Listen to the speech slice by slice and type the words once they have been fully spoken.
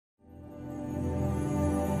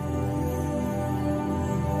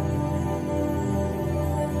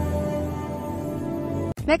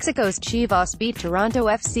Mexico's Chivas beat Toronto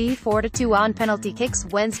FC 4-2 on penalty kicks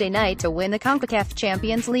Wednesday night to win the CONCACAF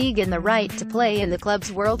Champions League and the right to play in the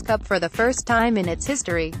club's World Cup for the first time in its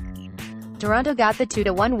history. Toronto got the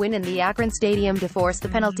 2-1 win in the Akron Stadium to force the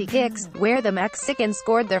penalty kicks, where the Mexicans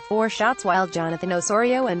scored their 4 shots while Jonathan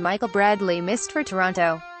Osorio and Michael Bradley missed for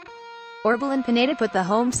Toronto. Orbelin Pineda put the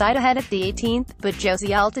home side ahead at the 18th, but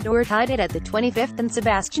Jozy Altidore tied it at the 25th and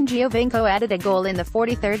Sebastian Giovinco added a goal in the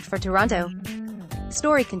 43rd for Toronto.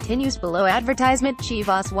 Story continues below advertisement.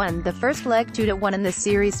 Chivas won the first leg 2-1 and the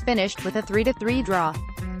series finished with a 3-3 draw.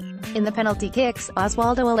 In the penalty kicks,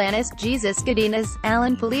 Oswaldo Alanis, Jesus Godinez,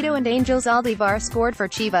 Alan Pulido and Jozy Altidore scored for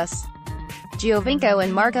Chivas. Giovinco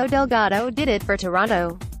and Marco Delgado did it for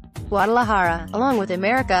Toronto. Guadalajara, along with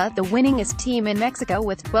America, the winningest team in Mexico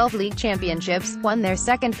with 12 league championships, won their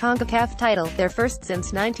second CONCACAF title, their first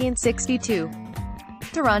since 1962.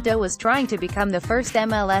 Toronto was trying to become the first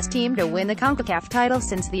MLS team to win the CONCACAF title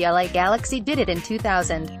since the LA Galaxy did it in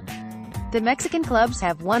 2000. The Mexican clubs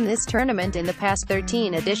have won this tournament in the past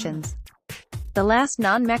 13 editions. The last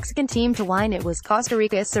non-Mexican team to win it was Costa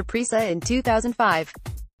Rica's Saprissa in 2005.